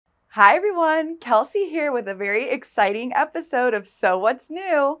Hi everyone, Kelsey here with a very exciting episode of So What's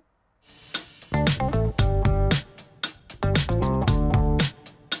New?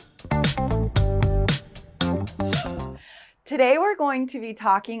 Today we're going to be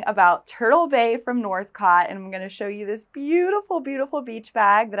talking about Turtle Bay from Northcott, and I'm going to show you this beautiful, beautiful beach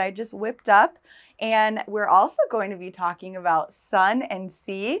bag that I just whipped up. And we're also going to be talking about Sun and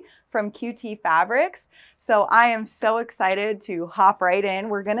Sea from QT Fabrics. So I am so excited to hop right in.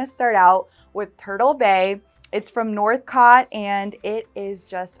 We're going to start out with Turtle Bay. It's from Northcott and it is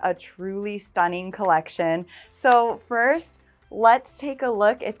just a truly stunning collection. So first, let's take a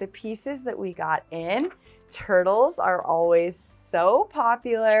look at the pieces that we got in. Turtles are always so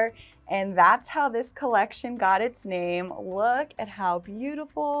popular, and that's how this collection got its name. Look at how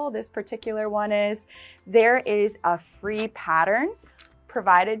beautiful this particular one is. There is a free pattern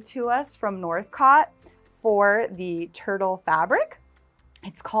provided to us from Northcott for the turtle fabric.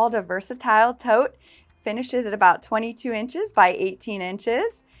 It's called a versatile tote. Finishes at about 22 inches by 18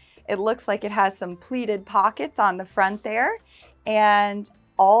 inches. It looks like it has some pleated pockets on the front there, and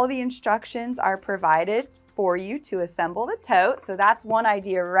all the instructions are provided for you to assemble the tote. So that's one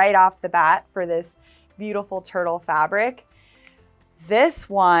idea right off the bat for this beautiful turtle fabric. This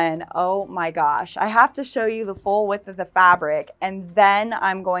one, oh my gosh, I have to show you the full width of the fabric, and then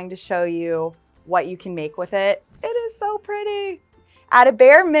I'm going to show you what you can make with it. It is so pretty. At a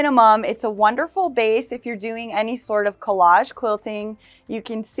bare minimum, it's a wonderful base if you're doing any sort of collage quilting. You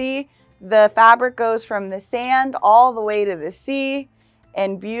can see the fabric goes from the sand all the way to the sea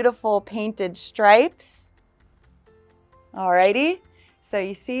in beautiful painted stripes. Alrighty, so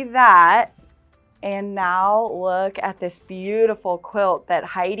you see that. And now look at this beautiful quilt that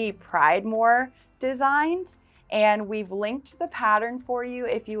Heidi Pridemore designed. And we've linked the pattern for you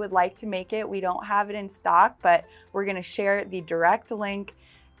if you would like to make it. We don't have it in stock, but we're gonna share the direct link.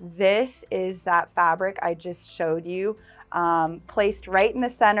 This is that fabric I just showed you, placed right in the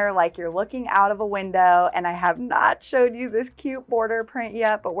center like you're looking out of a window. And I have not showed you this cute border print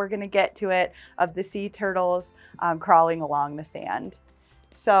yet, but we're gonna get to it, of the sea turtles crawling along the sand.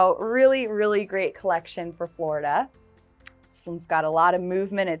 So really, really great collection for Florida. This one's got a lot of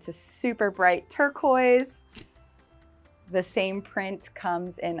movement. It's a super bright turquoise. The same print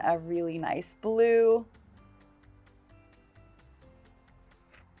comes in a really nice blue.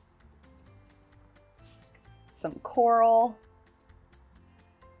 Some coral.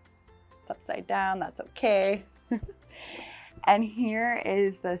 It's upside down, that's okay. And here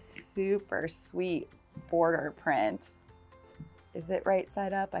is the super sweet border print. Is it right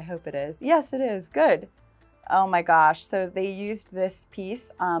side up? I hope it is. Yes, it is. Good. Oh my gosh. So they used this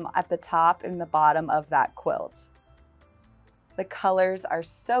piece at the top and the bottom of that quilt. The colors are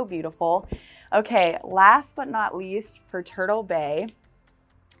so beautiful. Okay, last but not least for Turtle Bay,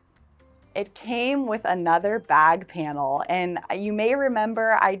 it came with another bag panel. And you may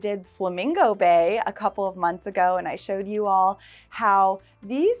remember I did Flamingo Bay a couple of months ago, and I showed you all how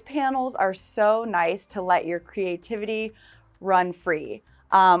these panels are so nice to let your creativity run free.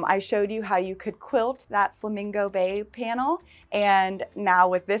 I showed you how you could quilt that Flamingo Bay panel, and now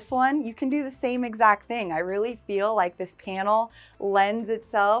with this one, you can do the same exact thing. I really feel like this panel lends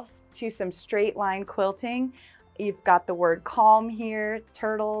itself to some straight line quilting. You've got the word calm here,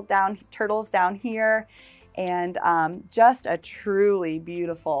 turtles down here, and just a truly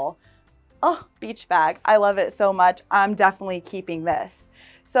beautiful, beach bag. I love it so much. I'm definitely keeping this.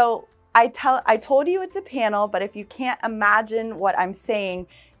 So I told you it's a panel, but if you can't imagine what I'm saying,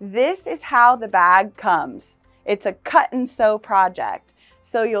 this is how the bag comes. It's a cut and sew project.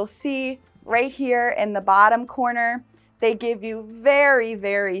 So you'll see right here in the bottom corner, they give you very,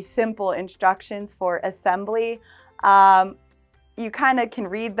 very simple instructions for assembly. You kind of can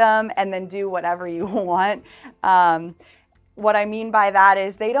read them and then do whatever you want. What I mean by that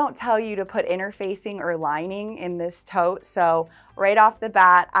is they don't tell you to put interfacing or lining in this tote. So right off the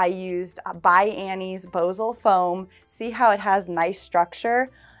bat, I used By Annie's Bosal foam. See how it has nice structure?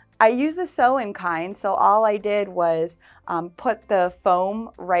 I use the sew-in kind, so all I did was put the foam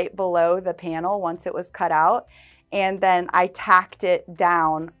right below the panel once it was cut out, and then I tacked it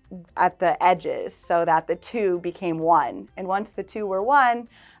down at the edges so that the two became one. And once the two were one,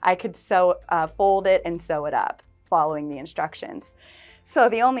 I could fold it and sew it up, following the instructions. So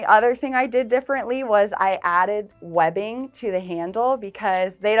the only other thing I did differently was I added webbing to the handle,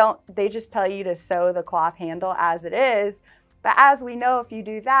 because they just tell you to sew the cloth handle as it is. But as we know, if you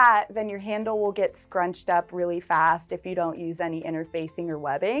do that, then your handle will get scrunched up really fast if you don't use any interfacing or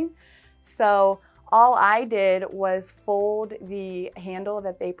webbing. So all I did was fold the handle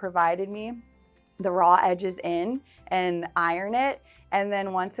that they provided me, the raw edges in, and iron it. And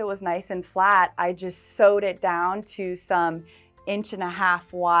then once it was nice and flat, I just sewed it down to some 1.5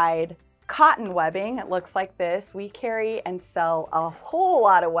 inch wide cotton webbing. It looks like this. We carry and sell a whole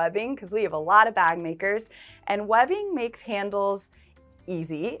lot of webbing because we have a lot of bag makers, and webbing makes handles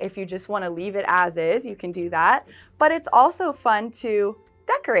easy. If you just want to leave it as is, you can do that, but it's also fun to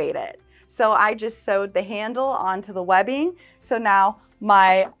decorate it. So I just sewed the handle onto the webbing. So now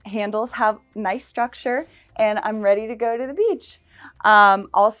my handles have nice structure and I'm ready to go to the beach.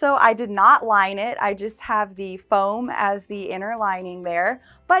 Also, I did not line it. I just have the foam as the inner lining there.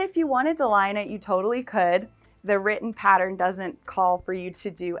 But if you wanted to line it, you totally could. The written pattern doesn't call for you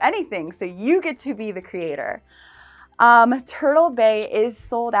to do anything, so you get to be the creator. Turtle Bay is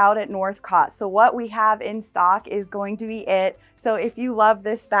sold out at Northcott, so what we have in stock is going to be it. So if you love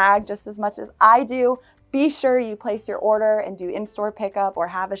this bag just as much as I do, be sure you place your order and do in-store pickup or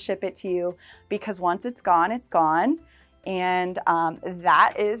have us ship it to you, because once it's gone, it's gone. And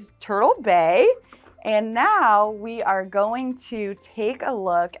that is Turtle Bay. And now we are going to take a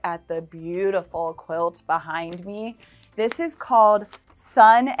look at the beautiful quilt behind me. This is called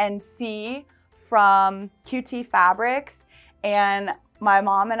Sun and Sea from QT Fabrics, and my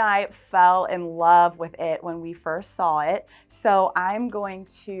mom and I fell in love with it when we first saw it. So I'm going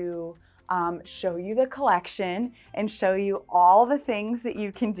to show you the collection and show you all the things that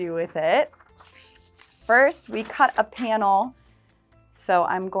you can do with it. First, we cut a panel. So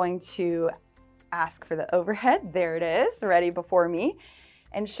I'm going to ask for the overhead. There it is, ready before me,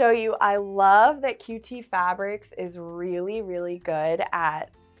 and show you. I love that QT Fabrics is really, really good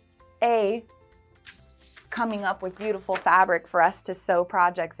at coming up with beautiful fabric for us to sew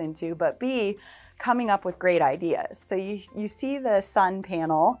projects into, but B, coming up with great ideas. So you see the sun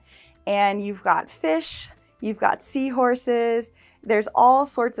panel, and you've got fish, you've got seahorses, there's all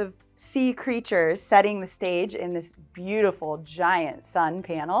sorts of sea creatures setting the stage in this beautiful giant sun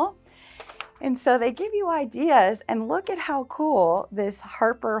panel. And so they give you ideas, and look at how cool this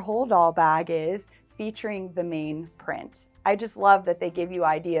Harper Hold All bag is featuring the main print. I just love that they give you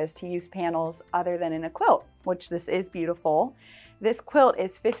ideas to use panels other than in a quilt, which this is beautiful. This quilt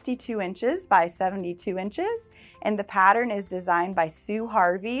is 52 inches by 72 inches, and the pattern is designed by Sue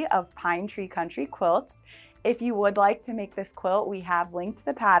Harvey of Pine Tree Country Quilts. If you would like to make this quilt, we have linked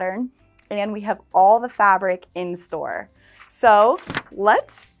the pattern, and we have all the fabric in store. So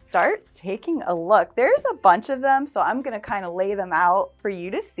let's start taking a look. There's a bunch of them, so I'm gonna kind of lay them out for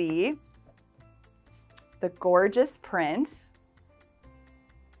you to see. The gorgeous prints.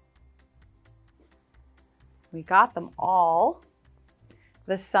 We got them all.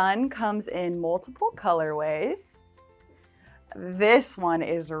 The sun comes in multiple colorways. This one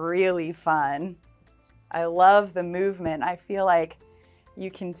is really fun. I love the movement. I feel like you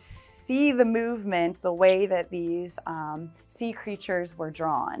can see the movement, the way that these sea creatures were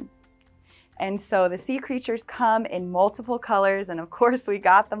drawn. And so the sea creatures come in multiple colors, and of course we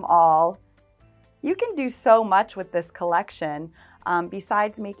got them all. You can do so much with this collection.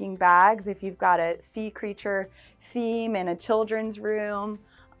 Besides making bags, if you've got a sea creature theme in a children's room,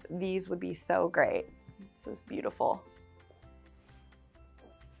 these would be so great. This is beautiful.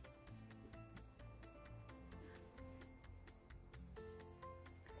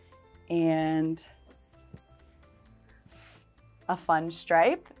 And a fun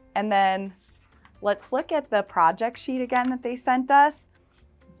stripe. And then let's look at the project sheet again that they sent us.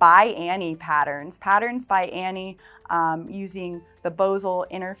 By Annie patterns. Patterns by Annie, using the Bosal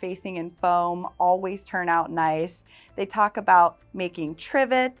interfacing and foam, always turn out nice. They talk about making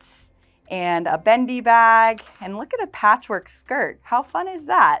trivets and a bendy bag, and look at a patchwork skirt. How fun is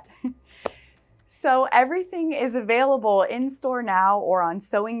that? So everything is available in store now or on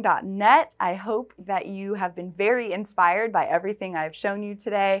sewing.net. I hope that you have been very inspired by everything I've shown you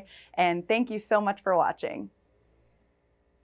today, and thank you so much for watching.